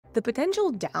The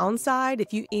potential downside,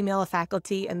 if you email a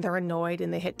faculty and they're annoyed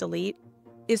and they hit delete,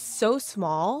 is so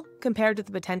small compared to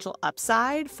the potential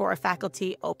upside for a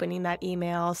faculty opening that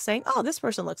email, saying, oh, this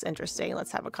person looks interesting.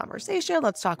 Let's have a conversation.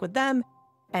 Let's talk with them.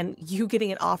 And you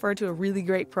getting an offer to a really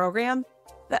great program.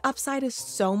 The upside is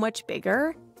so much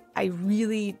bigger. I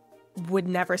really would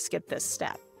never skip this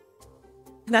step.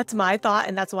 That's my thought,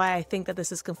 and that's why I think that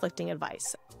this is conflicting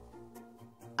advice.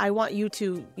 I want you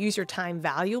to use your time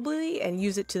valuably and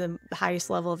use it to the highest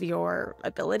level of your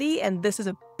ability. And this is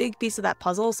a big piece of that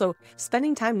puzzle. So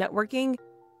spending time networking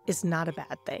is not a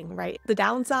bad thing, right? The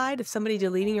downside of somebody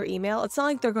deleting your email, it's not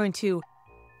like they're going to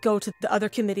go to the other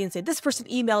committee and say, this person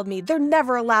emailed me, they're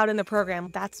never allowed in the program.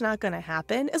 That's not going to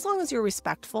happen. As long as you're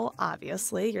respectful,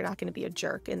 obviously, you're not going to be a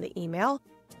jerk in the email.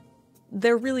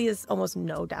 There really is almost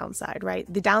no downside,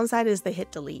 right? The downside is they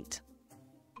hit delete.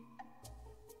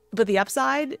 But the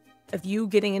upside of you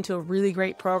getting into a really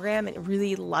great program and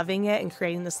really loving it and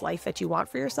creating this life that you want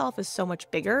for yourself is so much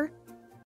bigger.